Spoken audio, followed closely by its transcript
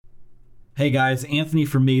Hey guys, Anthony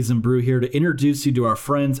from Maize n Brew here to introduce you to our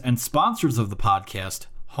friends and sponsors of the podcast,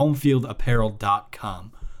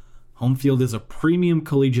 HomefieldApparel.com. Homefield is a premium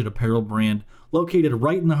collegiate apparel brand located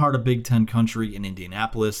right in the heart of Big Ten country in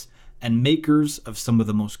Indianapolis and makers of some of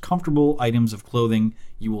the most comfortable items of clothing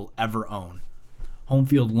you will ever own.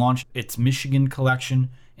 Homefield launched its Michigan collection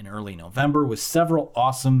in early November with several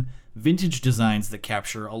awesome vintage designs that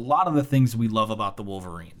capture a lot of the things we love about the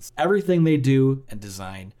Wolverines. Everything they do and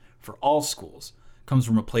design for all schools comes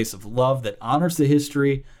from a place of love that honors the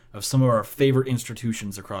history of some of our favorite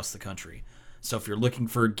institutions across the country. So if you're looking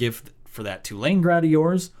for a gift for that Tulane grad of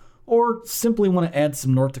yours, or simply want to add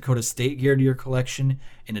some North Dakota State gear to your collection,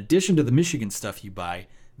 in addition to the Michigan stuff you buy,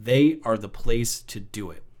 they are the place to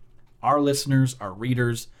do it. Our listeners, our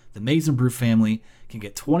readers, the Maize n Brew family can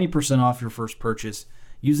get 20% off your first purchase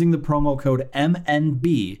using the promo code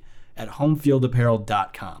MNB at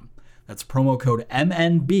homefieldapparel.com. That's promo code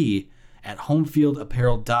MNB at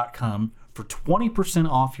homefieldapparel.com for 20%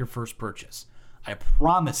 off your first purchase. I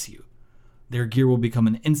promise you, their gear will become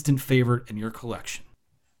an instant favorite in your collection.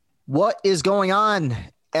 What is going on,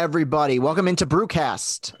 everybody? Welcome into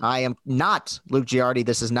Brewcast. I am not Luke Giardi.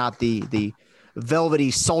 This is not the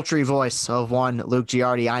velvety, sultry voice of one Luke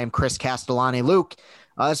Giardi. I am Chris Castellani. Luke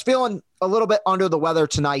is feeling a little bit under the weather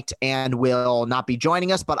tonight and will not be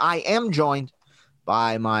joining us, but I am joined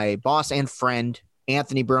by my boss and friend,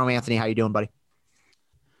 Anthony Broome. Anthony, how you doing, buddy?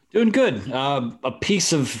 Doing good. A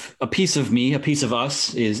piece of me, a piece of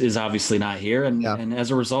us is obviously not here. And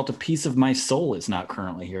as a result, a piece of my soul is not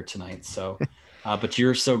currently here tonight. So, but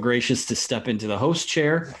you're so gracious to step into the host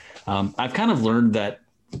chair. I've kind of learned that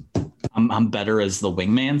I'm better as the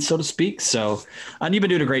wingman, so to speak. So, and you've been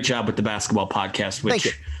doing a great job with the basketball podcast,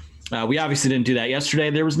 which we obviously didn't do that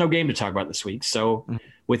yesterday. There was no game to talk about this week. So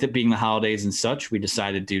with it being the holidays and such, we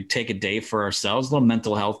decided to take a day for ourselves, a little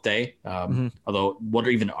mental health day. Although what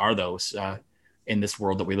even are those in this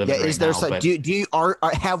world that we live in right now?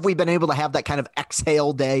 Have we been able to have that kind of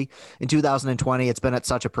exhale day in 2020? It's been at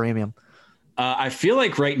such a premium. I feel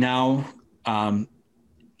like right now,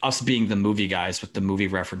 us being the movie guys with the movie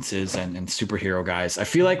references and superhero guys, I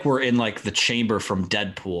feel like we're in like the chamber from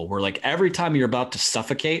Deadpool, where like every time you're about to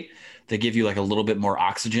suffocate, they give you like a little bit more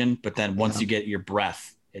oxygen, but then once you get your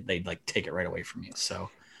breath, they like take it right away from you. So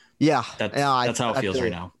that's how it feels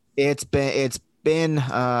right now. It's been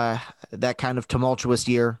that kind of tumultuous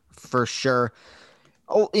year for sure.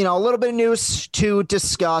 Oh, a little bit of news to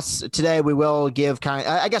discuss today. We will give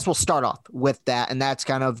I guess we'll start off with that. And that's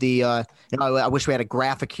kind of the, I wish we had a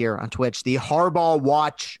graphic here on Twitch, the Harbaugh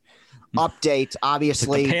watch update,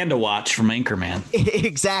 obviously. It's like the Panda watch from Anchorman.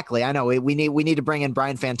 Exactly. I know we need to bring in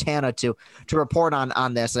Brian Fantana to report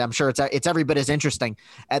on this. I'm sure it's every bit as interesting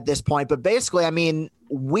at this point, but basically, I mean,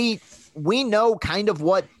 we know kind of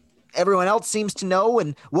what everyone else seems to know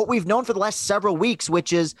and what we've known for the last several weeks,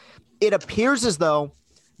 which is it appears as though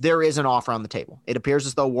there is an offer on the table. It appears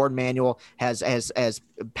as though Warde Manuel has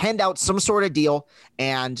penned out some sort of deal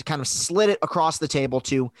and kind of slid it across the table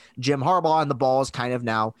to Jim Harbaugh, and the ball is kind of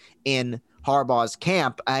now in Harbaugh's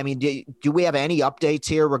camp. I mean, do we have any updates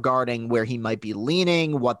here regarding where he might be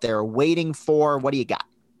leaning, what they're waiting for? What do you got?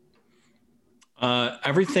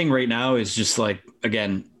 Everything right now is just like,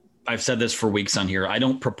 again, I've said this for weeks on here. I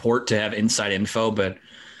don't purport to have inside info, but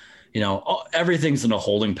everything's in a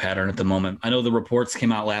holding pattern at the moment. I know the reports came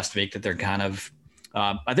out last week that they're kind of,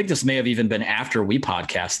 I think this may have even been after we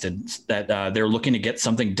podcasted, that they're looking to get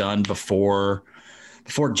something done before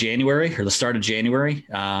January or the start of January.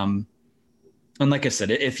 And like I said,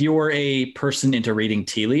 if you're a person into reading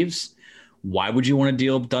tea leaves, why would you want a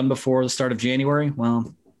deal done before the start of January?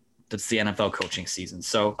 Well, that's the NFL coaching season.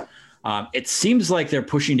 So it seems like they're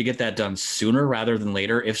pushing to get that done sooner rather than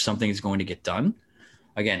later if something is going to get done.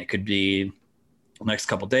 Again, it could be the next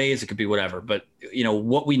couple of days. It could be whatever. But,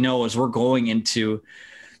 what we know is we're going into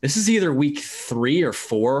 – this is either week 3 or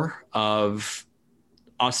 4 of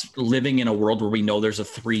us living in a world where we know there's a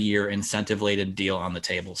 3-year incentive-laden deal on the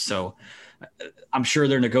table. So I'm sure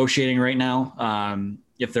they're negotiating right now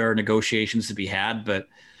if there are negotiations to be had. But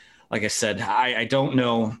like I said, I don't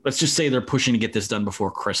know. Let's just say they're pushing to get this done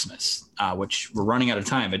before Christmas, which we're running out of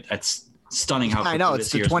time. It's stunning how I know it's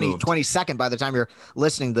the 22nd by the time you're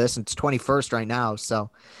listening to this. It's 21st right now. So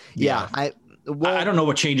I don't know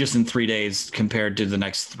what changes in 3 days compared to the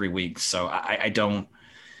next 3 weeks. So I don't,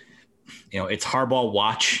 it's Harbaugh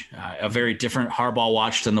watch, a very different Harbaugh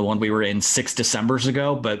watch than the one we were in 6 Decembers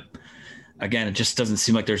ago. But again, it just doesn't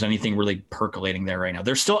seem like there's anything really percolating there right now.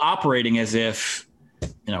 They're still operating as if,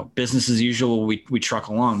 business as usual. We truck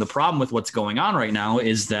along. The problem with what's going on right now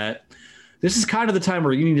is that this is kind of the time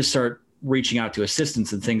where you need to start reaching out to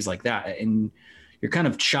assistants and things like that. And you're kind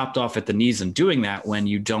of chopped off at the knees in doing that when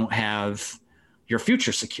you don't have your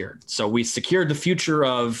future secured. So we secured the future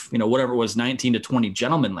of, whatever it was, 19 to 20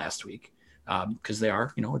 gentlemen last week, because they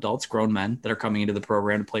are, adults, grown men that are coming into the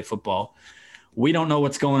program to play football. We don't know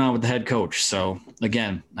what's going on with the head coach. So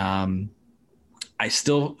again, I'm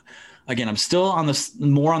still on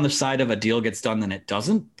more on the side of a deal gets done than it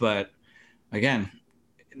doesn't. But again,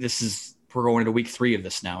 we're going into week 3 of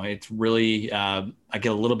this now. It's really, I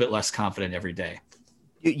get a little bit less confident every day.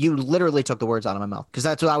 You literally took the words out of my mouth, because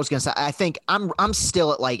that's what I was going to say. I think I'm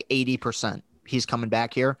still at like 80% he's coming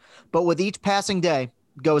back here, but with each passing day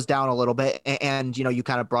goes down a little bit. And, you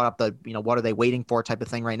kind of brought up the, what are they waiting for type of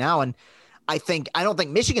thing right now. And I don't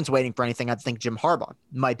think Michigan's waiting for anything. I think Jim Harbaugh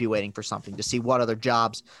might be waiting for something to see what other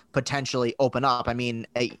jobs potentially open up. I mean,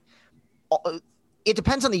 it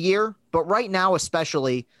depends on the year, but right now,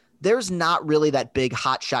 especially, there's not really that big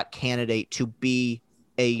hotshot candidate to be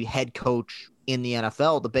a head coach in the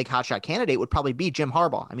NFL. The big hotshot candidate would probably be Jim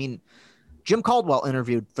Harbaugh. I mean, Jim Caldwell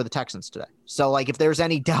interviewed for the Texans today. So, like, if there's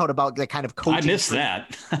any doubt about the kind of coaching, I missed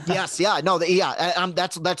that. Yes, yeah, no,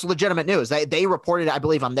 that's legitimate news. They reported, I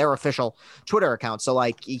believe, on their official Twitter account. So,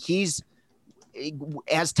 like,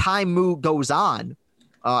 as time goes on,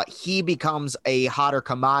 he becomes a hotter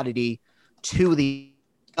commodity to the.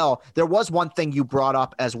 Oh, there was one thing you brought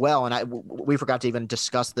up as well, and we forgot to even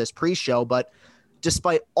discuss this pre-show, but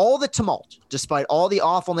despite all the tumult, despite all the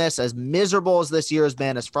awfulness, as miserable as this year has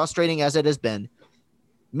been, as frustrating as it has been,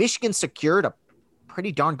 Michigan secured a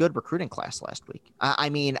pretty darn good recruiting class last week. I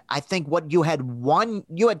mean, I think you had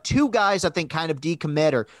 2 guys, I think, kind of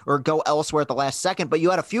decommit or go elsewhere at the last second, but you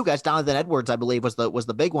had a few guys. Donovan Edwards, I believe, was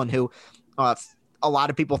the big one who a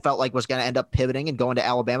lot of people felt like was going to end up pivoting and going to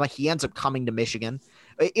Alabama. He ends up coming to Michigan.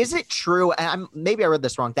 Is it true, and maybe I read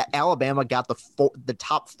this wrong, that Alabama got the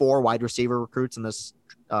top 4 wide receiver recruits in this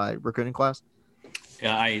recruiting class?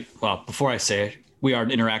 Yeah, before I say it, we are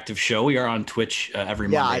an interactive show. We are on Twitch every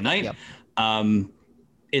Monday night. Yeah.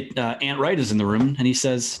 Ant Wright is in the room, and he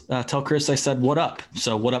says, tell Chris I said, what up?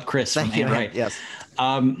 So what up, Chris? Thank you, Ant Wright. Yes.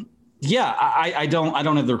 Yeah, I don't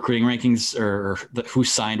have the recruiting rankings or who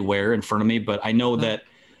signed where in front of me, but I know that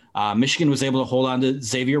Michigan was able to hold on to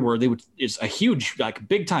Xavier Worthy, which is a huge,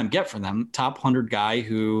 big time get for them. Top 100 guy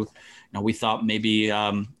who, we thought maybe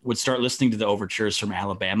would start listening to the overtures from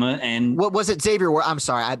Alabama. And what was it, Xavier? I'm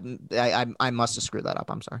sorry, I must have screwed that up.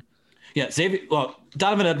 I'm sorry. Yeah, Xavier. Well,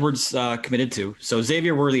 Donovan Edwards committed to. So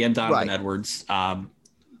Xavier Worthy and Donovan Edwards,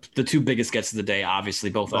 the 2 biggest gets of the day. Obviously,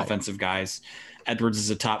 both offensive guys. Edwards is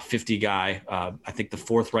a top 50 guy. I think the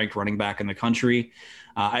 4th ranked running back in the country.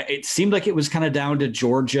 It seemed like it was kind of down to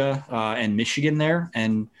Georgia and Michigan there,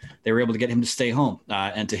 and they were able to get him to stay home.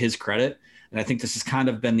 And to his credit, and I think this has kind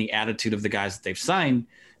of been the attitude of the guys that they've signed,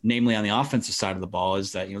 namely on the offensive side of the ball,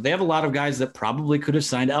 is that they have a lot of guys that probably could have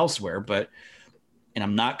signed elsewhere, and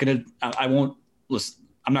I'm not going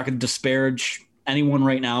to disparage anyone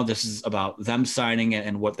right now. This is about them signing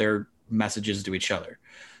and what their message is to each other.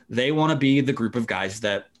 They want to be the group of guys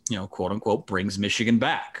that, quote unquote, brings Michigan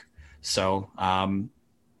back. So,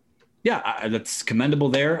 that's commendable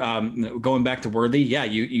there. Going back to Worthy. Yeah.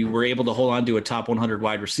 You were able to hold on to a top 100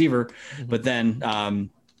 wide receiver, but then,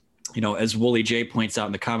 as Wooly J points out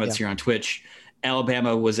in the comments here on Twitch,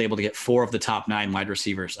 Alabama was able to get 4 of the top 9 wide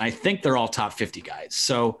receivers. I think they're all top 50 guys.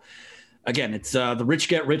 So again, it's the rich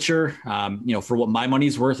get richer. For what my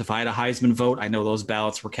money's worth, if I had a Heisman vote, I know those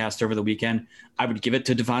ballots were cast over the weekend, I would give it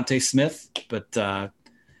to Devontae Smith. But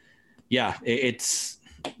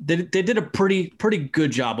they did a pretty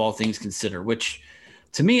good job, all things considered, which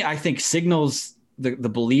to me, I think signals the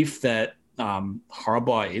belief that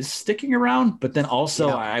Harbaugh is sticking around. But then also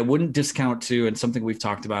I wouldn't discount too, and something we've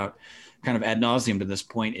talked about kind of ad nauseum to this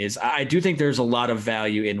point, is I do think there's a lot of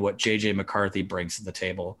value in what JJ McCarthy brings to the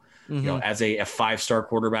table. As a 5-star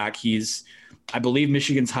quarterback, he's, I believe,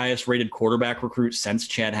 Michigan's highest rated quarterback recruit since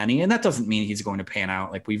Chad Henne. And that doesn't mean he's going to pan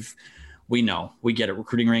out. Like we know, we get it.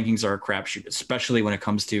 Recruiting rankings are a crapshoot, especially when it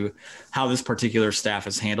comes to how this particular staff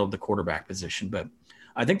has handled the quarterback position. But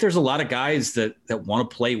I think there's a lot of guys that want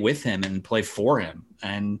to play with him and play for him.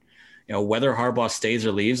 And, whether Harbaugh stays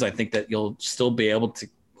or leaves, I think that you'll still be able to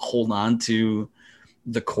hold on to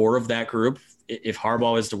the core of that group. If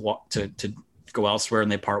Harbaugh is to go elsewhere and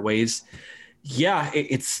they part ways,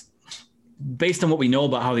 it's based on what we know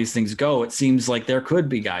about how these things go. It seems like there could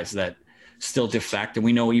be guys that still defect, and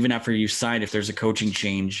we know even after you sign, if there's a coaching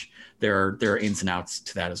change, there are ins and outs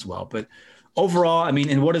to that as well. But overall, I mean,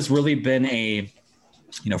 and what has really been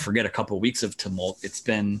forget a couple of weeks of tumult, it's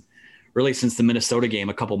been really since the Minnesota game,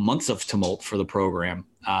 a couple months of tumult for the program.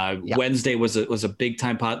 Wednesday was a big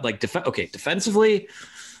time pot. Like defensively,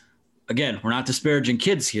 again, we're not disparaging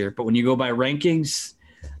kids here, but when you go by rankings,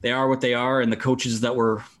 they are what they are. And the coaches that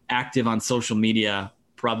were active on social media,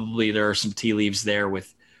 probably there are some tea leaves there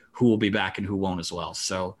with who will be back and who won't as well.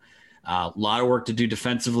 So a lot of work to do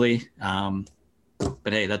defensively.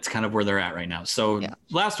 But hey, that's kind of where they're at right now. So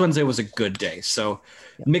last Wednesday was a good day. So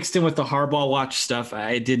mixed in with the Harbaugh watch stuff,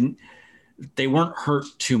 they weren't hurt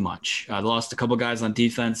too much. They lost a couple guys on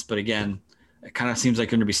defense, but again, it kind of seems like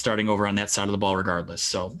they're going to be starting over on that side of the ball regardless.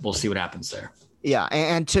 So we'll see what happens there. Yeah.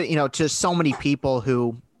 And to so many people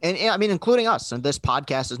who, and I mean, including us, and this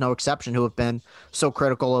podcast is no exception, who have been so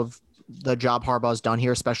critical of the job Harbaugh's done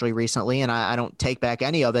here, especially recently. And I don't take back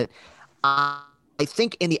any of it. I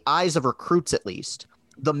think in the eyes of recruits, at least,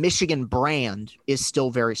 the Michigan brand is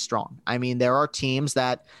still very strong. I mean, there are teams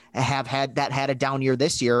that had a down year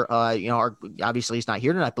this year. Obviously he's not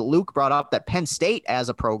here tonight, but Luke brought up that Penn State as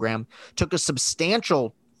a program took a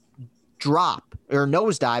substantial drop or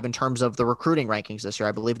nosedive in terms of the recruiting rankings this year.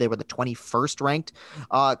 I believe they were the 21st ranked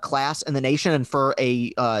class in the nation. And for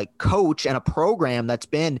a coach and a program that's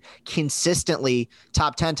been consistently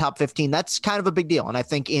top 10, top 15, that's kind of a big deal. And I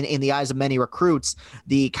think in the eyes of many recruits,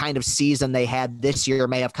 the kind of season they had this year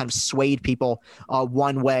may have kind of swayed people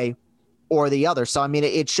one way or the other. So, I mean,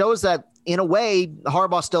 it shows that in a way,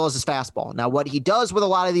 Harbaugh still has his fastball. Now, what he does with a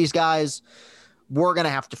lot of these guys, we're going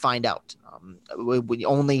to have to find out. We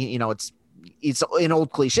only, it's an old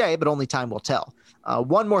cliche, but only time will tell.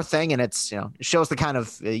 One more thing, and it shows the kind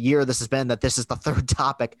of year this has been, that this is the third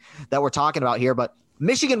topic that we're talking about here, but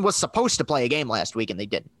Michigan was supposed to play a game last week and they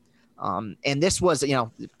didn't. And this was,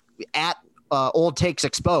 at Old Takes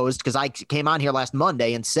Exposed, because I came on here last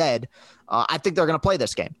Monday and said, I think they're going to play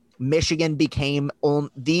this game. Michigan became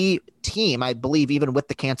the team, I believe, even with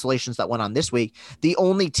the cancellations that went on this week, the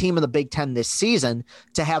only team in the Big Ten this season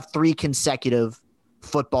to have 3 consecutive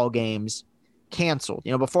football games canceled.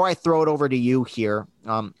 Before I throw it over to you here,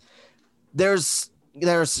 there's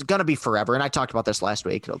going to be forever, and I talked about this last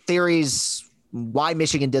week, theories, why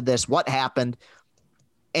Michigan did this, what happened.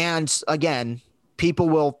 And again, people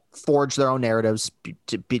will forge their own narratives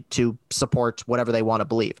to support whatever they want to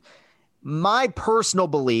believe. My personal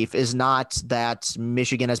belief is not that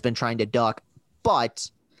Michigan has been trying to duck,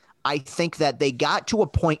 but I think that they got to a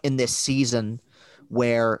point in this season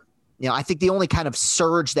where, I think the only kind of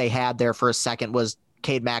surge they had there for a second was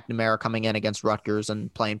Cade McNamara coming in against Rutgers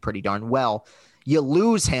and playing pretty darn well. You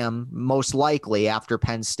lose him most likely after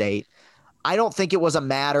Penn State. I don't think it was a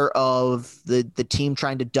matter of the team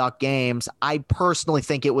trying to duck games. I personally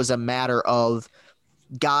think it was a matter of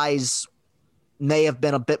guys may have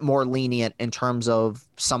been a bit more lenient in terms of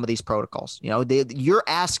some of these protocols. You're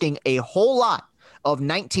asking a whole lot of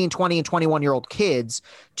 19, 20, and 21-year-old kids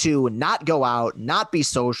to not go out, not be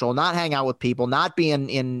social, not hang out with people, not be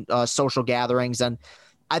in social gatherings. And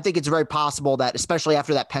I think it's very possible that, especially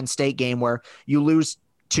after that Penn State game where you lose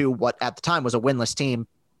to what at the time was a winless team,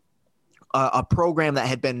 a program that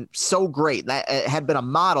had been so great, that had been a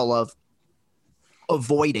model of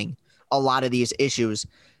avoiding a lot of these issues,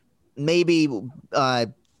 maybe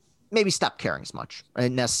stop caring as much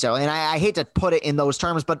necessarily. And I hate to put it in those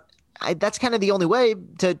terms, but that's kind of the only way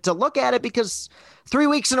to look at it, because 3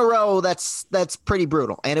 weeks in a row, that's pretty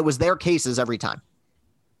brutal. And it was their cases every time.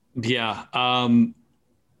 Yeah.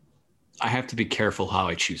 I have to be careful how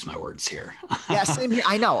I choose my words here. Yeah, same here.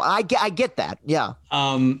 I know. I get that. Yeah.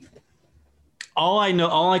 All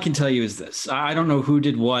I can tell you is this. I don't know who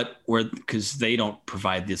did what, where, because they don't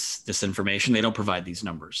provide this information. They don't provide these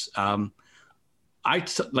numbers. And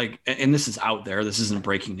this is out there. This isn't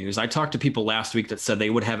breaking news. I talked to people last week that said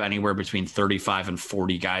they would have anywhere between 35 and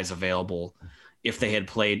 40 guys available if they had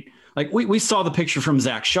played. Like we saw the picture from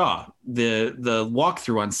Zach Shaw, the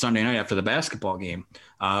walkthrough on Sunday night after the basketball game.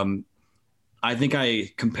 I think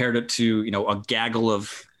I compared it to, a gaggle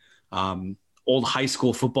of old high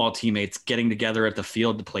school football teammates getting together at the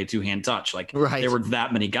field to play two-hand touch. Like There were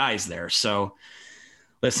that many guys there. So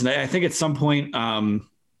listen, I think at some point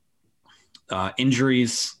the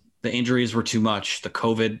injuries were too much. The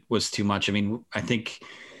COVID was too much. I mean, I think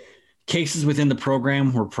cases within the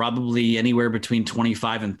program were probably anywhere between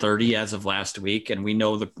 25 and 30 as of last week. And we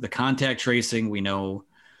know the contact tracing, we know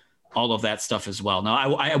all of that stuff as well. Now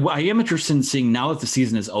I am interested in seeing, now that the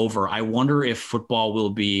season is over, I wonder if football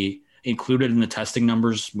will be included in the testing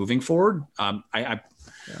numbers moving forward.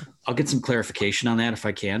 I'll get some clarification on that if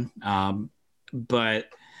I can. But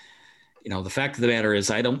the fact of the matter is,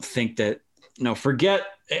 I don't think that, forget,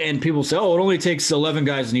 and people say, oh, it only takes 11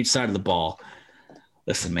 guys on each side of the ball.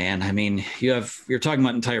 Listen, man, I mean, you're talking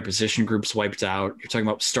about entire position groups wiped out. You're talking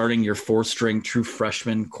about starting your 4th-string true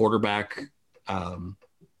freshman quarterback.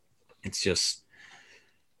 It's just,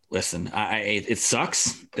 listen, it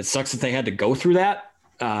sucks. It sucks that they had to go through that.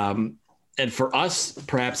 And for us,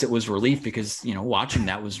 perhaps it was relief because, watching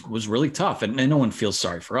that was really tough, and no one feels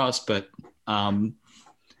sorry for us. But like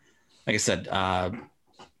I said,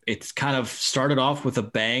 it's kind of started off with a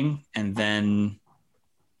bang and then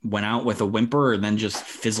went out with a whimper and then just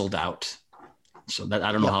fizzled out. So that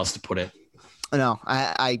I don't know how else to put it. No,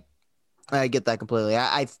 I get that completely.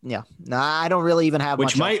 I don't really even have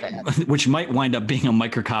which might wind up being a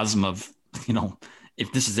microcosm of,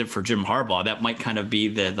 if this is it for Jim Harbaugh, that might kind of be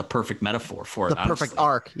the perfect metaphor for it. The perfect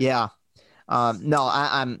arc. Yeah. No,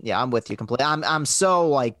 I'm with you completely. I'm so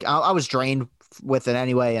like, I was drained with it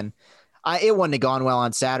anyway. And it wouldn't have gone well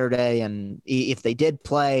on Saturday, and if they did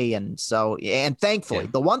play, and thankfully,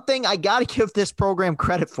 the one thing I got to give this program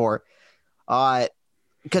credit for,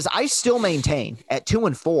 because I still maintain at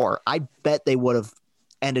 2-4, I bet they would have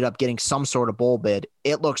ended up getting some sort of bowl bid.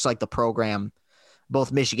 It looks like the program,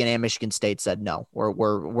 both Michigan and Michigan State, said no,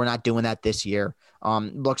 we're not doing that this year.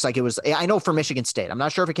 Looks like it was, I know for Michigan State, I'm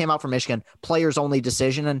not sure if it came out for Michigan, players only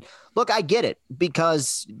decision. And look, I get it,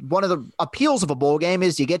 because one of the appeals of a bowl game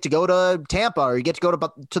is you get to go to Tampa, or you get to go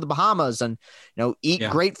to the Bahamas and, eat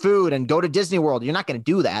great food and go to Disney World. You're not going to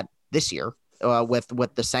do that this year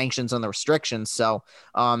with the sanctions and the restrictions. So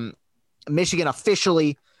Michigan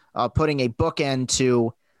officially putting a bookend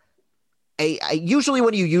to usually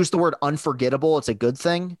when you use the word unforgettable, it's a good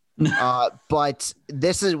thing. But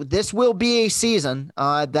this will be a season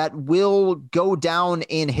that will go down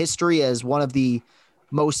in history as one of the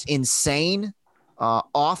most insane,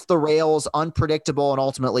 off the rails, unpredictable, and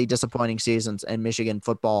ultimately disappointing seasons in Michigan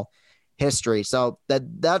football history. So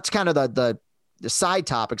that's kind of the side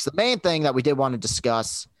topics. The main thing that we did want to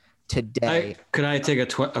discuss today. Could I take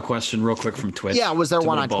a question real quick from Twitch? Yeah, was there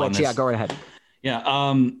one on Twitch? Yeah, go right ahead. Yeah.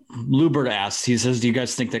 Lubert asks, he says, do you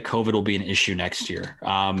guys think that COVID will be an issue next year?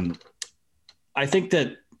 I think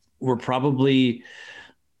that we're still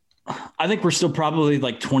probably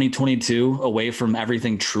like 2022 away from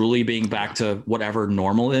everything truly being back to whatever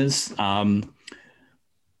normal is.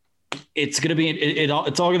 It's going to be, it's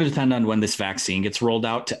all going to depend on when this vaccine gets rolled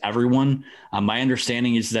out to everyone. My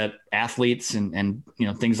understanding is that athletes and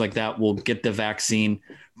things like that will get the vaccine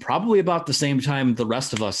probably about the same time the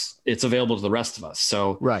rest of us, it's available to the rest of us.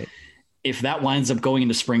 So right. If that winds up going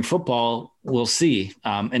into spring football, we'll see.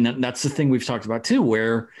 And that's the thing we've talked about too,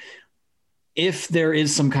 where if there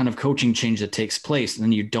is some kind of coaching change that takes place and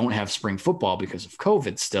then you don't have spring football because of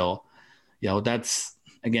COVID still, that's,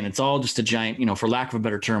 again, it's all just a giant, for lack of a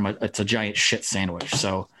better term, it's a giant shit sandwich.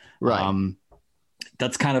 So right.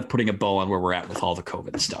 That's kind of putting a bow on where we're at with all the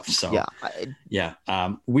COVID stuff. So yeah.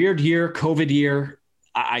 Weird year, COVID year.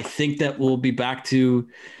 I think that we'll be back to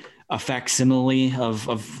a facsimile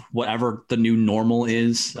of whatever the new normal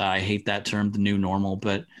is. I hate that term, the new normal,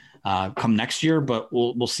 but come next year, but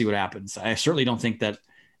we'll see what happens. I certainly don't think that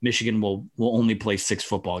Michigan will only play 6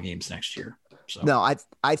 football games next year. So no,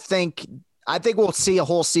 I think we'll see a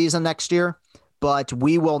whole season next year, but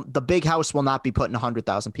the big house will not be putting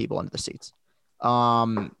 100,000 people into the seats.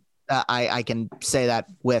 I can say that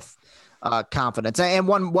with confidence. And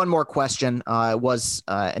one more question was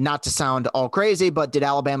not to sound all crazy, but did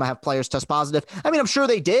Alabama have players test positive? I mean, I'm sure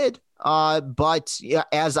they did. But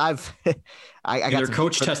as I've, I got their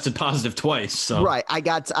coach tested positive twice. So right. I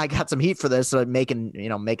got some heat for this, making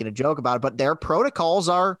a joke about it, but their protocols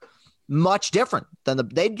are much different than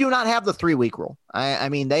they do not have the 3-week rule. I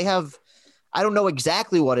mean, they have, I don't know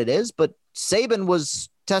exactly what it is, but Saban was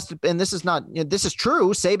tested, and this is true.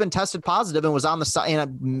 Saban tested positive and was on the side.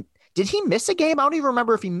 And did he miss a game? I don't even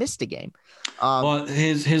remember if he missed a game. Well,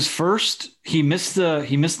 his first, he missed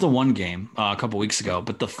the one game a couple weeks ago,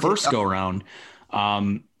 but the first go around,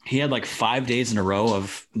 he had like 5 days in a row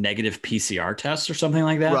of negative PCR tests or something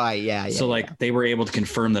like that. Right. Yeah. So they were able to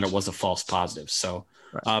confirm that it was a false positive. So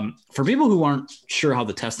for people who aren't sure how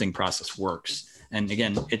the testing process works, and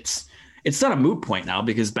again, it's not a moot point now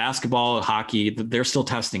because basketball, hockey, they're still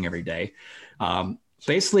testing every day.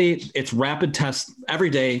 Basically, it's rapid tests. Every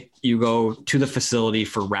day you go to the facility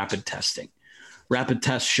for rapid testing. Rapid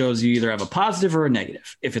test shows you either have a positive or a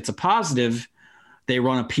negative. If it's a positive, they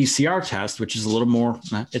run a PCR test, which is a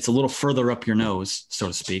little further up your nose, so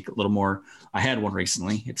to speak, a little more. I had one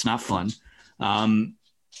recently. It's not fun. And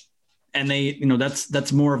they,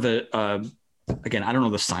 that's more of a, again, I don't know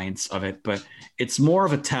the science of it, but it's more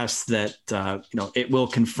of a test that, it will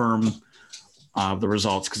confirm the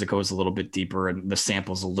results because it goes a little bit deeper and the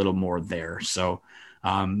sample's a little more there. So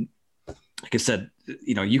like I said,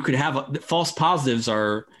 you could have false positives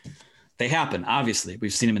they happen. Obviously,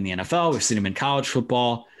 we've seen them in the NFL, we've seen them in college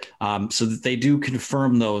football, so that they do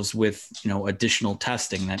confirm those with, additional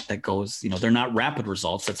testing that goes, they're not rapid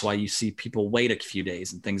results. That's why you see people wait a few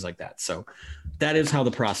days and things like that. So that is how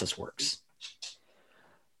the process works.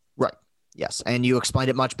 Right. Yes. And you explained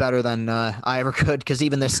it much better than I ever could. Because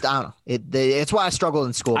even this, I don't know, it's why I struggled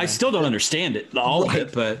in school. I still don't understand all of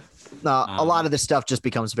it, but a lot of this stuff just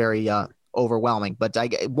becomes very overwhelming. But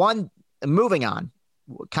moving on,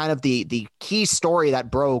 kind of the key story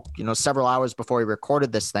that broke, several hours before we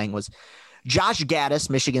recorded this thing was Josh Gattis,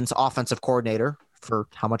 Michigan's offensive coordinator, for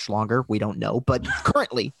how much longer, we don't know, but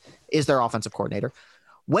currently is their offensive coordinator,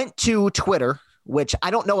 went to Twitter, which I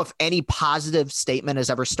don't know if any positive statement has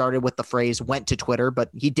ever started with the phrase went to Twitter, but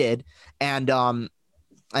he did. And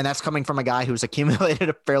that's coming from a guy who's accumulated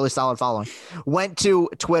a fairly solid following, went to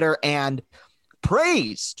Twitter and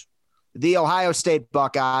praised the Ohio State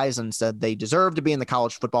Buckeyes and said they deserve to be in the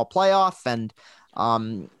college football playoff, and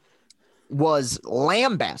was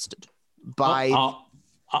lambasted by.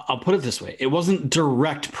 I'll put it this way. It wasn't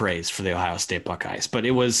direct praise for the Ohio State Buckeyes, but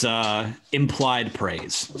it was implied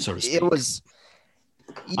praise, so to speak. It was.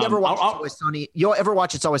 You ever watch It's Always Sunny? You'll ever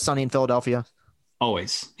watch It's Always Sunny in Philadelphia?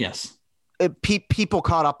 Always, yes. People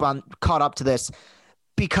caught up to this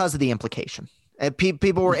because of the implication.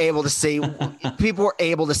 People were able to see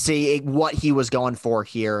what he was going for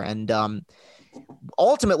here, and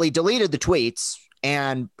ultimately deleted the tweets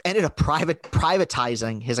and ended up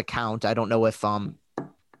privatizing his account. I don't know if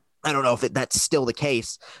that's still the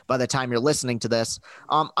case by the time you're listening to this.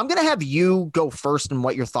 I'm going to have you go first and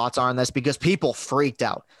what your thoughts are on this, because people freaked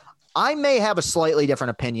out. I may have a slightly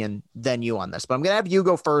different opinion than you on this, but I'm going to have you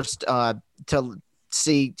go first to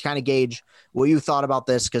kind of gauge what you thought about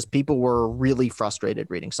this, because people were really frustrated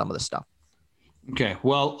reading some of this stuff. Okay.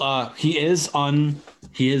 Well, he is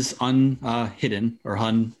unhidden or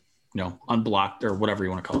unblocked or whatever you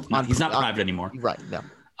want to call it. He's not private anymore. Right. Yeah.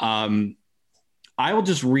 I will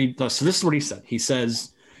just read. So this is what he said. He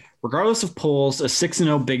says, regardless of polls, a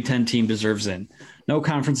 6-0 Big Ten team deserves in. No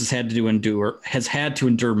conference has had to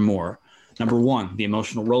endure more. Number one, the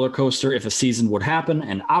emotional roller coaster if a season would happen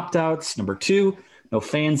and opt-outs. Number two, no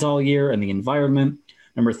fans all year and the environment.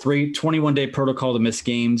 Number three, 21-day protocol to miss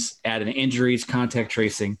games, add in injuries, contact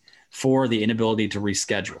tracing. Four, the inability to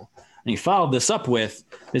reschedule. And he followed this up with,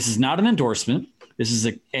 this is not an endorsement. This is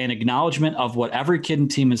an acknowledgement of what every kid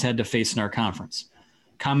and team has had to face in our conference.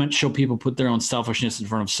 Comments show people put their own selfishness in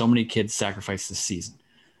front of so many kids sacrificed this season.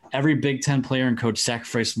 Every Big Ten player and coach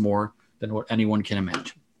sacrificed more than what anyone can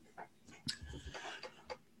imagine.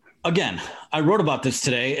 Again, I wrote about this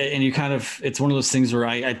today, and it's one of those things where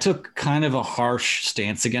I took kind of a harsh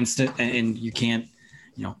stance against it, and you can't,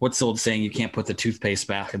 what's the old saying? You can't put the toothpaste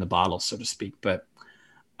back in the bottle, so to speak. But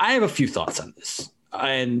I have a few thoughts on this,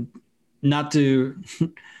 and not to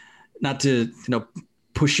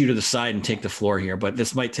push you to the side and take the floor here, but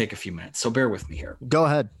this might take a few minutes, so bear with me here. Go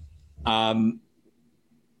ahead.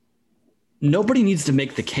 Nobody needs to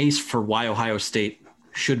make the case for why Ohio State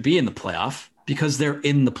should be in the playoff, because they're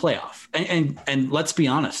in the playoff. And let's be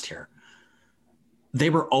honest here. They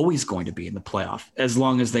were always going to be in the playoff as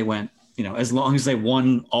long as they went, as long as they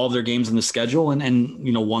won all their games in the schedule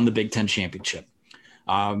and won the Big Ten championship.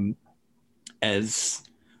 As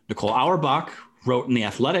Nicole Auerbach wrote in The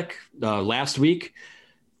Athletic last week,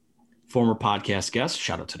 former podcast guest,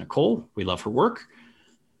 shout out to Nicole. We love her work.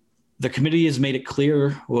 The committee has made it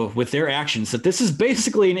clear with their actions that this is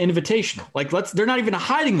basically an invitational. They're not even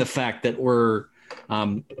hiding the fact that we're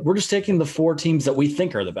just taking the four teams that we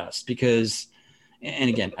think are the best, because, and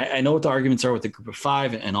again, I know what the arguments are with the group of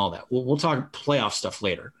five and all that. We'll talk playoff stuff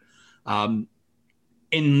later. In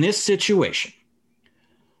this situation,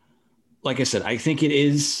 like I said, I think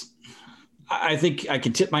I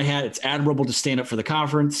can tip my hat. It's admirable to stand up for the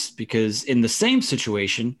conference, because in the same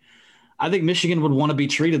situation, I think Michigan would want to be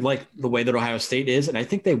treated like the way that Ohio State is, and I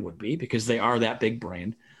think they would be, because they are that big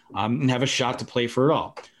brand and have a shot to play for it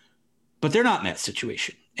all. But they're not in that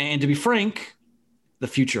situation. And to be frank, the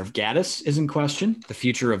future of Gattis is in question. The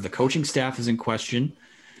future of the coaching staff is in question.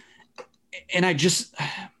 And I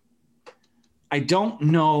don't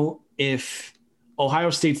know if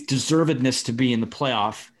Ohio State's deservedness to be in the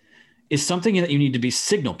playoff is something that you need to be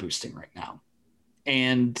signal boosting right now.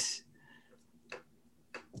 And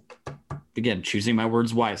again, choosing my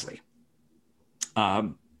words wisely.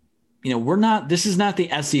 This is not the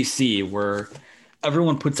SEC where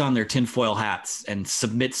everyone puts on their tinfoil hats and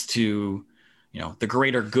submits to, the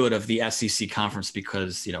greater good of the SEC conference,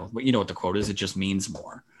 because, what the quote is, it just means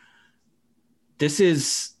more. This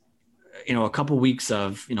is, a couple weeks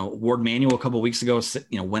of, Ward Manuel a couple weeks ago,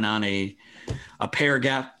 went on a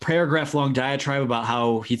paragraph long diatribe about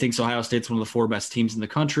how he thinks Ohio State's one of the 4 best teams in the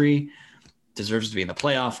country, deserves to be in the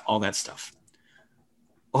playoff, all that stuff.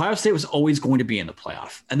 Ohio State was always going to be in the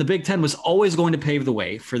playoff, and the Big Ten was always going to pave the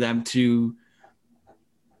way for them to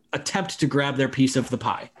attempt to grab their piece of the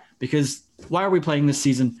pie. Because why are we playing this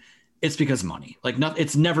season? It's because of money.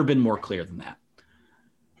 It's never been more clear than that.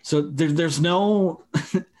 So there's no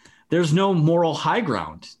there's no moral high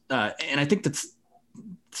ground, and I think that's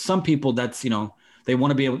some people. That's they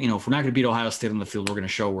want to be able. If we're not going to beat Ohio State on the field, we're going to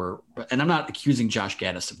show we're. And I'm not accusing Josh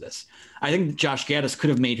Gaddis of this. I think Josh Gaddis could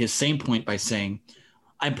have made his same point by saying,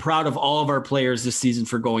 I'm proud of all of our players this season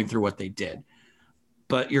for going through what they did.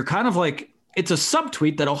 But you're kind of like, it's a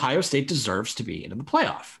subtweet that Ohio State deserves to be into the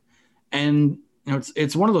playoff. And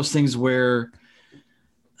it's one of those things where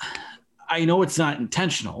I know it's not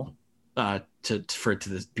intentional for it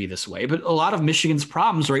to be this way, but a lot of Michigan's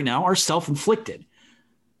problems right now are self-inflicted.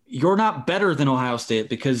 You're not better than Ohio State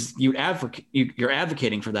because you're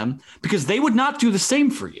advocating for them, because they would not do the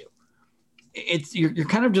same for you. You're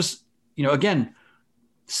kind of just, again,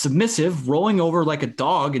 submissive, rolling over like a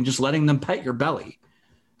dog and just letting them pet your belly.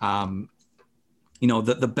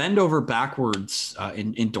 The bend over backwards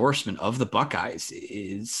endorsement of the Buckeyes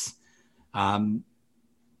is, I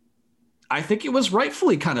think it was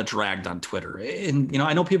rightfully kind of dragged on Twitter. And,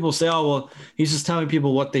 I know people say, oh, well, he's just telling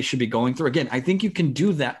people what they should be going through. Again, I think you can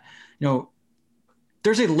do that.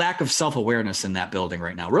 There's a lack of self-awareness in that building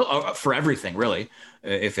right now, for everything, really.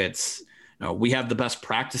 If it's, we have the best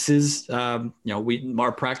practices. Our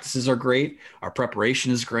practices are great. Our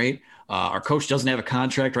preparation is great. Our coach doesn't have a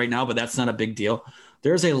contract right now, but that's not a big deal.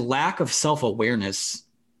 There's a lack of self-awareness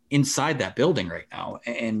inside that building right now.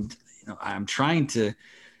 And, I'm trying to,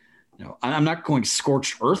 I'm not going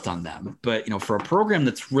scorched earth on them, but, for a program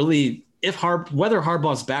that's really, whether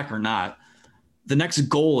Harbaugh's back or not, the next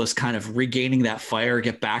goal is kind of regaining that fire,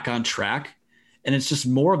 get back on track. And it's just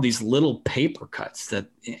more of these little paper cuts that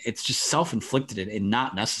it's just self-inflicted and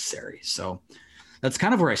not necessary. So that's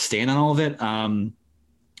kind of where I stand on all of it.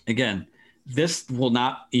 Again, this will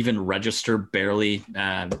not even register barely,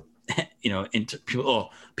 into people.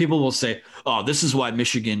 People will say, oh, this is why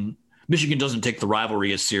Michigan doesn't take the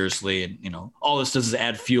rivalry as seriously. And, all this does is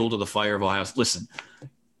add fuel to the fire of Ohio. Listen,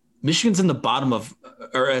 Michigan's in the bottom of,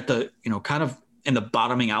 or at the, kind of in the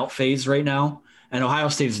bottoming out phase right now. And Ohio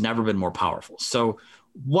State has never been more powerful. So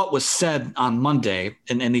what was said on Monday,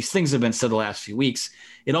 and these things have been said the last few weeks,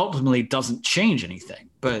 it ultimately doesn't change anything,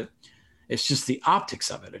 but it's just the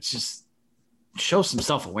optics of it. It's just show some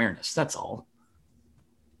self-awareness. That's all.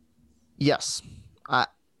 Yes.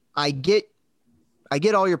 I get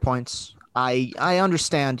all your points. I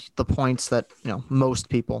understand the points that, most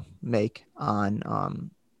people make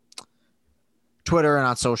on Twitter and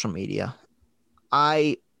on social media.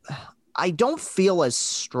 I don't feel as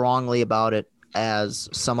strongly about it as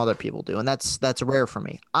some other people do, and that's rare for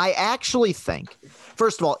me. I actually think,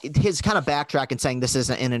 first of all, his kind of backtrack and saying this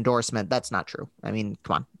isn't an endorsement, that's not true. I mean,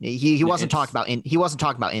 come on, he wasn't talking about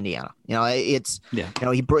Indiana. He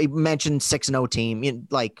mentioned 6-0 team.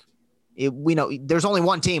 We know there's only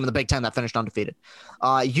one team in the Big Ten that finished undefeated.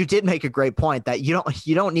 You did make a great point that you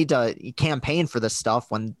don't need to campaign for this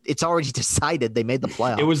stuff when it's already decided they made the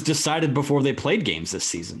playoffs. It was decided before they played games this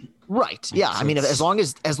season. Right. Yeah. I mean, as long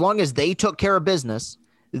as they took care of business,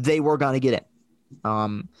 they were going to get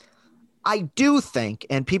in. I do think,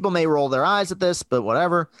 and people may roll their eyes at this, but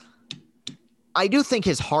whatever. I do think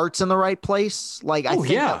his heart's in the right place. I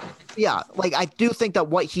do think that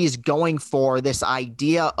what he's going for, this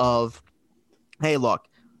idea of, hey, look,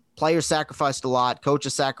 players sacrificed a lot,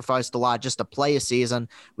 coaches sacrificed a lot just to play a season.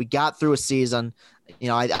 We got through a season.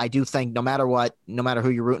 I do think no matter who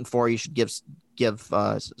you're rooting for, you should give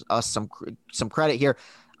us some credit here.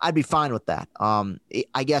 I'd be fine with that.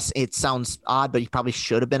 I guess it sounds odd, but he probably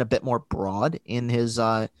should have been a bit more broad in his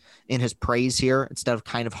praise here instead of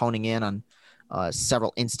kind of honing in on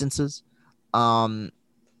several instances,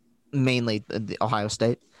 mainly the Ohio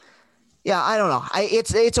State. Yeah, I don't know.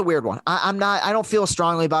 It's a weird one. I don't feel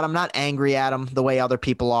strongly about it. I'm not angry at him the way other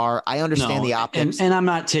people are. I understand the optics. And I'm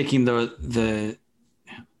not taking I'm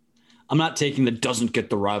not taking the doesn't get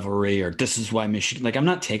the rivalry or this is why Michigan, I'm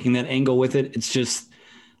not taking that angle with it. It's just,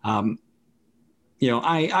 I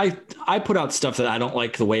put out stuff that I don't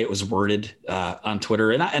like the way it was worded on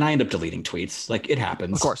Twitter, and I end up deleting tweets. It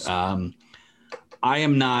happens. Of course. I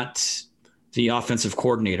am not the offensive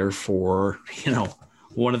coordinator for,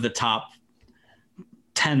 one of the top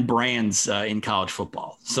 10 brands in college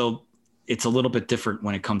football. So it's a little bit different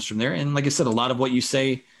when it comes from there. And like I said, a lot of what you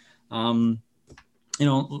say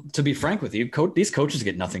to be frank with you, these coaches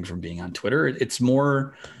get nothing from being on Twitter. It's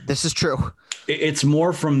more. This is true. It's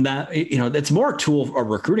more from that. It's more a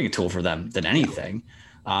recruiting tool for them than anything.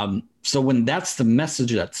 So when that's the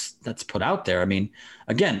message that's put out there, I mean,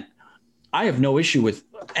 again, I have no issue with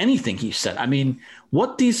anything he said. I mean,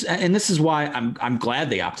 and this is why I'm glad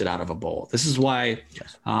they opted out of a bowl. This is why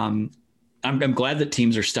I'm glad that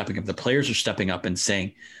teams are stepping up. The players are stepping up and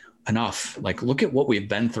saying, enough. Like, look at what we've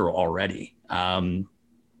been through already.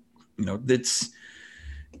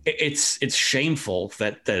 It's shameful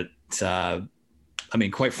that I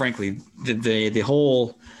mean, quite frankly, the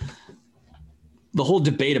whole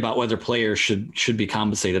debate about whether players should be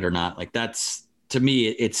compensated or not, like, that's, to me,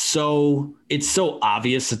 it's so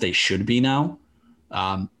obvious that they should be now,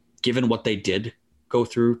 given what they did go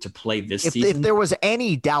through to play this season. If there was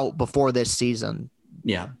any doubt before this season,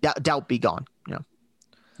 doubt be gone.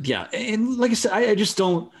 Yeah. And like I said, I just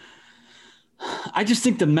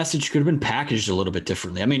think the message could have been packaged a little bit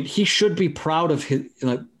differently. I mean, he should be proud of his,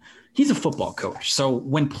 he's a football coach. So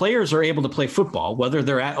when players are able to play football, whether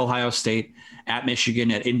they're at Ohio State, at Michigan,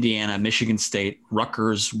 at Indiana, Michigan State,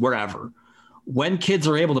 Rutgers, wherever, when kids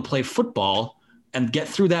are able to play football and get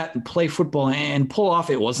through that and play football and pull off,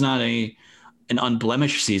 it was not an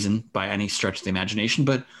unblemished season by any stretch of the imagination,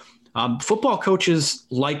 but football coaches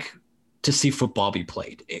like to see football be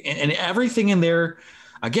played, and everything in there,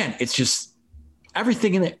 again, it's just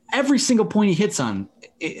everything in it, every single point he hits on,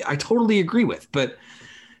 I totally agree with, but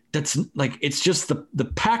that's like, it's just the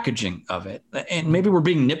packaging of it. And maybe we're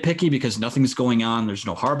being nitpicky because nothing's going on. There's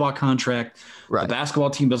no Harbaugh contract. Right. The basketball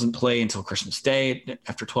team doesn't play until Christmas Day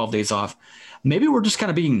after 12 days off. Maybe we're just kind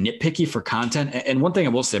of being nitpicky for content. And one thing I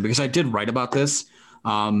will say, because I did write about this,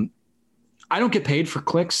 I don't get paid for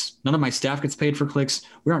clicks. None of my staff gets paid for clicks.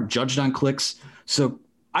 We aren't judged on clicks. So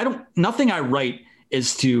nothing I write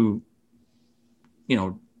is to,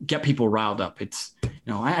 get people riled up. It's,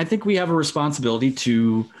 I think we have a responsibility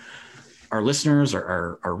to our listeners,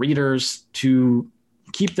 our readers, to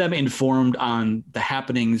keep them informed on the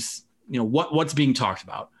happenings, what's being talked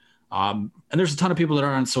about. And there's a ton of people that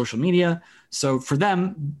are on social media. So for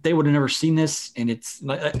them, they would have never seen this. And it's a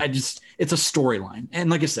storyline. And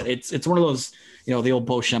like I said, it's one of those, the old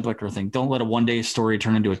Bo Schembechler thing. Don't let a 1-day story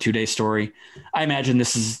turn into a 2-day story. I imagine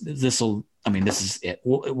this is it.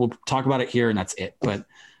 We'll talk about it here and that's it. But,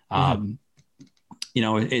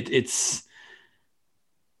 it's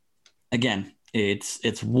again,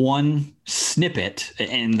 it's one snippet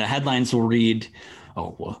and the headlines will read,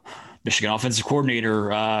 Michigan offensive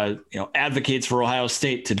coordinator, advocates for Ohio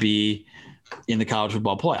State to be in the college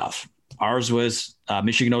football playoff. Ours was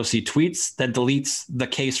Michigan OC tweets, then deletes the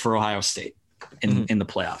case for Ohio State in the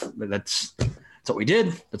playoff. But that's what we did.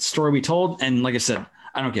 That's the story we told. And like I said,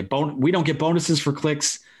 we don't get bonuses for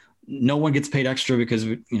clicks. No one gets paid extra because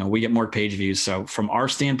we get more page views. So from our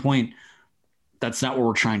standpoint, that's not what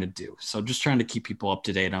we're trying to do. So just trying to keep people up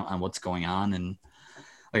to date on what's going on. And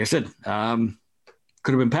like I said,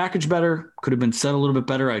 could have been packaged better, could have been said a little bit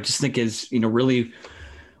better. I just think really,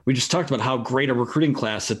 we just talked about how great a recruiting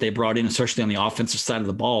class that they brought in, especially on the offensive side of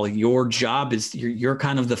the ball. Your job is you're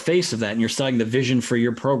kind of the face of that, and you're selling the vision for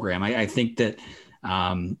your program. I think that,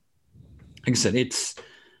 like I said, it's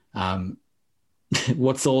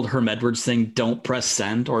what's the old Herm Edwards thing? Don't press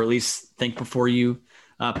send, or at least think before you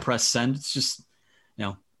press send. It's just,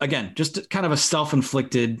 again, just kind of a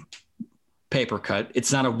self-inflicted paper cut.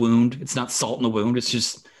 It's not a wound. It's not salt in the wound. It's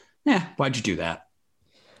just, why'd you do that?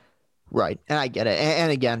 Right. And I get it.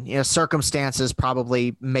 And again, circumstances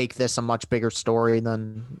probably make this a much bigger story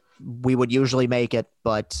than we would usually make it,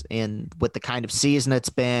 but with the kind of season it's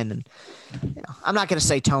been, and I'm not going to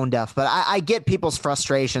say tone deaf, but I get people's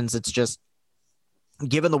frustrations. It's just,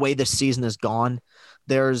 given the way this season has gone,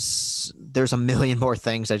 there's a million more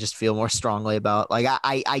things I just feel more strongly about. Like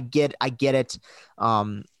I get it.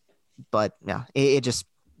 But yeah, it's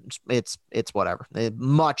whatever.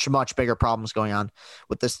 Much bigger problems going on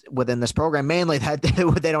within this program, mainly that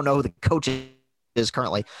they don't know who the coach is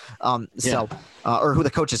currently. Or who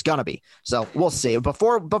the coach is gonna be. So we'll see.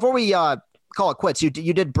 Before we call it quits, you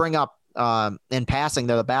did bring up in passing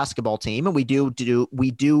the basketball team, and we do a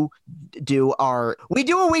weekly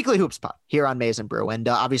hoops pod here on Maize n Brew, and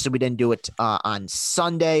obviously we didn't do it on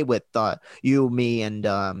Sunday with you, me, and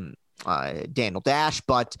Daniel Dash,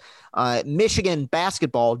 but Michigan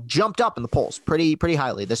basketball jumped up in the polls pretty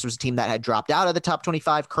highly. This was a team that had dropped out of the top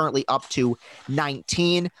 25, currently up to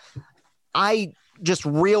 19. I just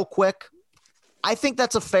real quick, I think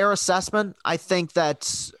that's a fair assessment. I think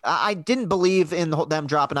that I didn't believe in them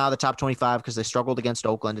dropping out of the top 25 because they struggled against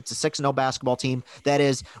Oakland. It's a 6-0 basketball team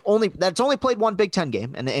that's only played one Big Ten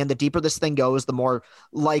game. And the deeper this thing goes, the more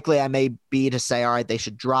likely I may be to say, all right, they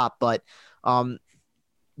should drop. But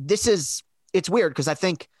it's weird because I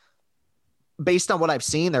think based on what I've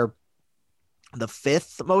seen, they're the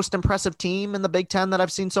 5th most impressive team in the Big Ten that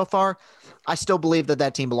I've seen so far. I still believe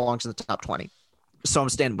that team belongs in the top 20. So I'm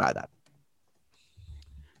standing by that.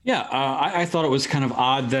 Yeah, I thought it was kind of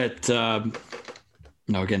odd that,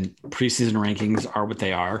 again, preseason rankings are what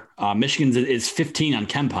they are. Michigan is 15 on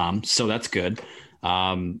KenPom, so that's good.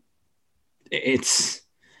 It's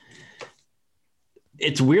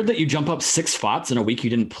weird that you jump up 6 spots in a week you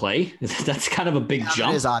didn't play. That's kind of a big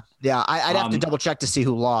jump. It is odd. Yeah, I'd have to double check to see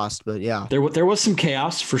who lost, but yeah. There was some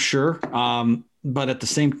chaos for sure, but at the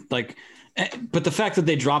same, but the fact that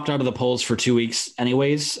they dropped out of the polls for 2 weeks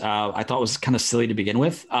anyways, I thought was kind of silly to begin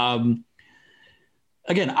with. Again,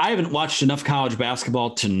 I haven't watched enough college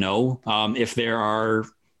basketball to know if there are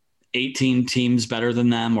 18 teams better than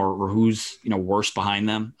them or who's, worse behind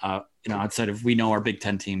them. Outside of, we know our Big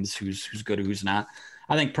Ten teams, who's good, who's not.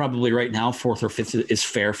 I think probably right now, 4th or 5th is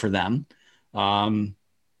fair for them.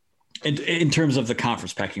 In terms of the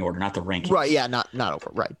conference pecking order, not the ranking. Right. Yeah. Not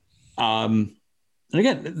over. Right. And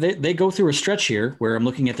again, they go through a stretch here where I'm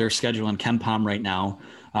looking at their schedule on KenPom right now.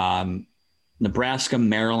 Nebraska,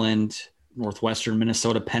 Maryland, Northwestern,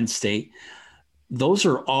 Minnesota, Penn State. Those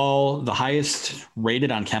are all the highest rated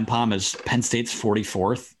on KenPom as Penn State's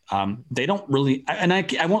 44th. They don't really, and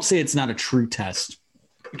I won't say it's not a true test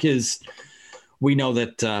because we know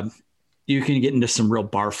that you can get into some real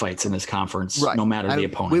bar fights in this conference, right, no matter the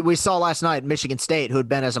opponent. We saw last night Michigan State, who had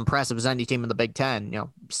been as impressive as any team in the Big Ten,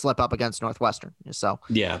 slip up against Northwestern. So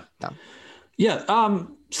yeah.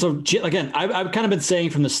 So again, I've kind of been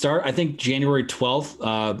saying from the start, I think January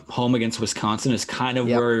 12th, home against Wisconsin is kind of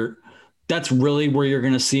where that's really where you're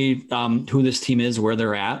going to see who this team is, where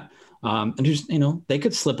they're at. And just, they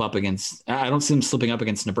could slip up against, I don't see them slipping up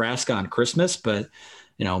against Nebraska on Christmas, but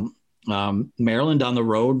Maryland on the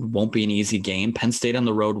road won't be an easy game. Penn State on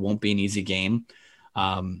the road won't be an easy game.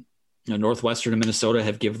 Northwestern and Minnesota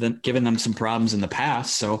have given them some problems in the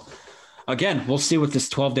past. So again, we'll see what this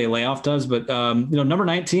 12-day layoff does, but number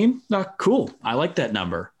 19, cool. I like that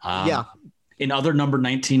number. In other number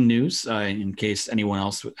 19 news, in case anyone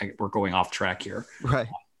else, we're going off track here. Right.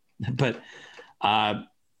 But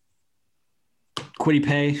Kwity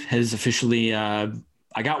Paye has officially,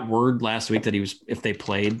 I got word last week that if they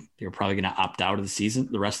played, they were probably going to opt out of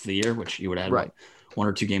the rest of the year, which he would have 1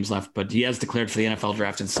 or 2 games left, but he has declared for the NFL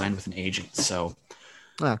draft and signed with an agent. So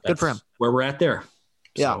good for him. Where we're at there.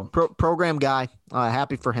 Yeah. So, program guy,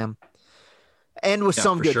 happy for him. And with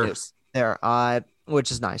some good news there,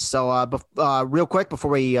 which is nice. So real quick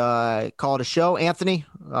before we call it a show, Anthony,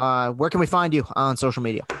 where can we find you on social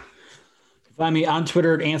media? Find me on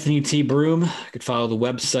Twitter at Anthony T. Broom. You could follow the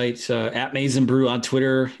website at Maize n Brew on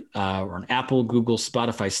Twitter or on Apple, Google,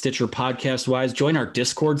 Spotify, Stitcher, podcast-wise. Join our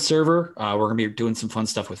Discord server. We're going to be doing some fun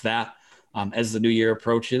stuff with that as the new year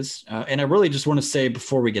approaches. And I really just want to say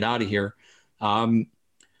before we get out of here,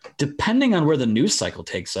 depending on where the news cycle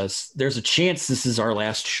takes us, there's a chance this is our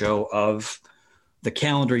last show of the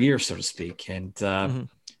calendar year, so to speak. And,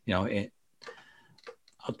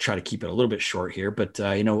 I'll try to keep it a little bit short here, but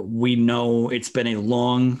we know it's been a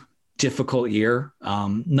long, difficult year,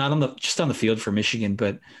 not just on the field for Michigan,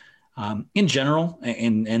 but in general.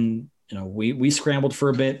 And we scrambled for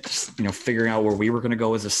a bit, just, figuring out where we were going to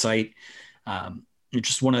go as a site. We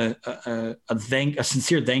just want a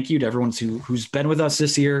sincere thank you to everyone who's been with us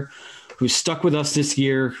this year, who's stuck with us this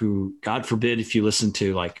year, who, God forbid, if you listen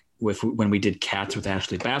to when we did Cats with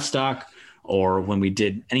Ashley Bastock, or when we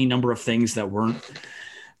did any number of things that weren't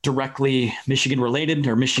directly Michigan related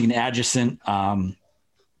or Michigan adjacent.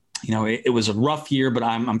 It was a rough year, but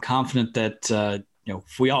I'm confident that,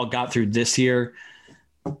 if we all got through this year,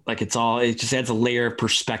 it just adds a layer of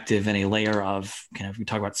perspective and a layer of we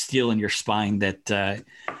talk about steel in your spine that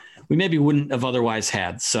we maybe wouldn't have otherwise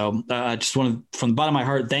had. So I just want to, from the bottom of my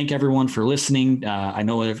heart, thank everyone for listening. I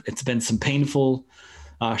know it's been some painful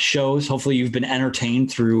shows. Hopefully you've been entertained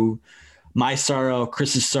through my sorrow,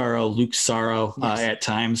 Chris's sorrow, Luke's sorrow at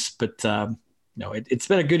times, but it's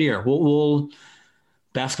been a good year. We'll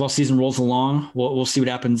basketball season rolls along. We'll see what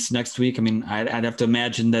happens next week. I mean, I'd have to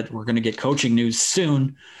imagine that we're going to get coaching news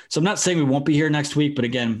soon. So I'm not saying we won't be here next week, but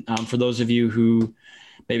again, for those of you who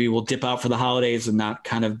maybe will dip out for the holidays and not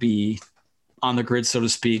kind of be on the grid, so to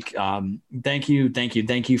speak, thank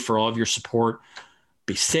you for all of your support.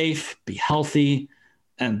 Be safe, be healthy,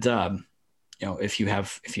 and if you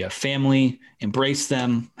have family, embrace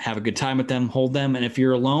them, have a good time with them, hold them. And if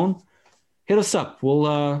you're alone, hit us up.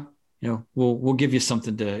 We'll give you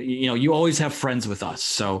something to, you always have friends with us.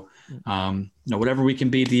 So, whatever we can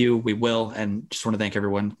be to you, we will. And just want to thank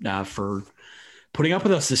everyone for putting up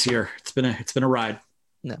with us this year. It's been a ride.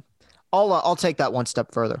 No, I'll take that one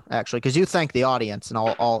step further, actually, because you thank the audience, and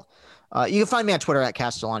you can find me on Twitter at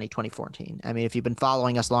Castellani 2014. I mean, if you've been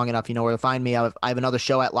following us long enough, you know where to find me. I have another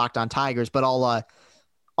show at Locked On Tigers, but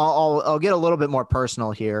I'll get a little bit more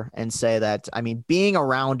personal here and say that, I mean, being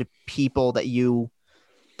around people that you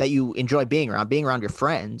enjoy being around your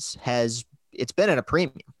friends it's been at a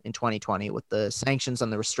premium in 2020 with the sanctions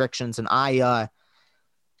and the restrictions. And I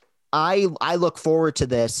look forward to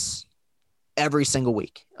this every single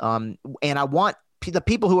week. And I want the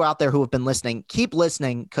people who are out there who have been listening, keep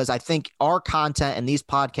listening, because I think our content and these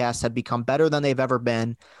podcasts have become better than they've ever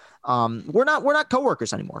been. We're not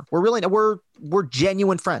coworkers anymore. We're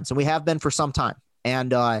genuine friends, and we have been for some time.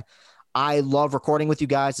 And I love recording with you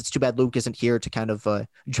guys. It's too bad Luke isn't here to kind of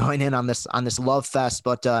join in on this love fest.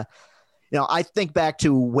 But I think back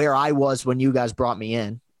to where I was when you guys brought me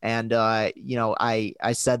in, and I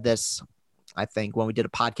said this, I think, when we did a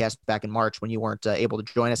podcast back in March when you weren't able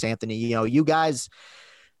to join us, Anthony. You guys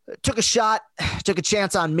took a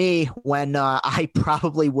chance on me when I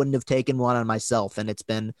probably wouldn't have taken one on myself. And it's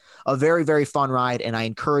been a very, very fun ride. And I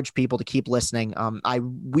encourage people to keep listening.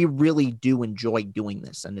 We really do enjoy doing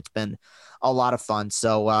this, and it's been a lot of fun.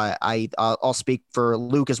 So I'll speak for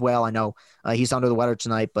Luke as well. I know he's under the weather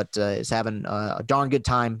tonight, but is having a darn good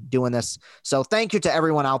time doing this. So thank you to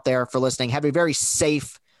everyone out there for listening. Have a very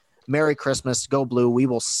safe Merry Christmas. Go Blue. We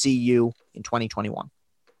will see you in 2021.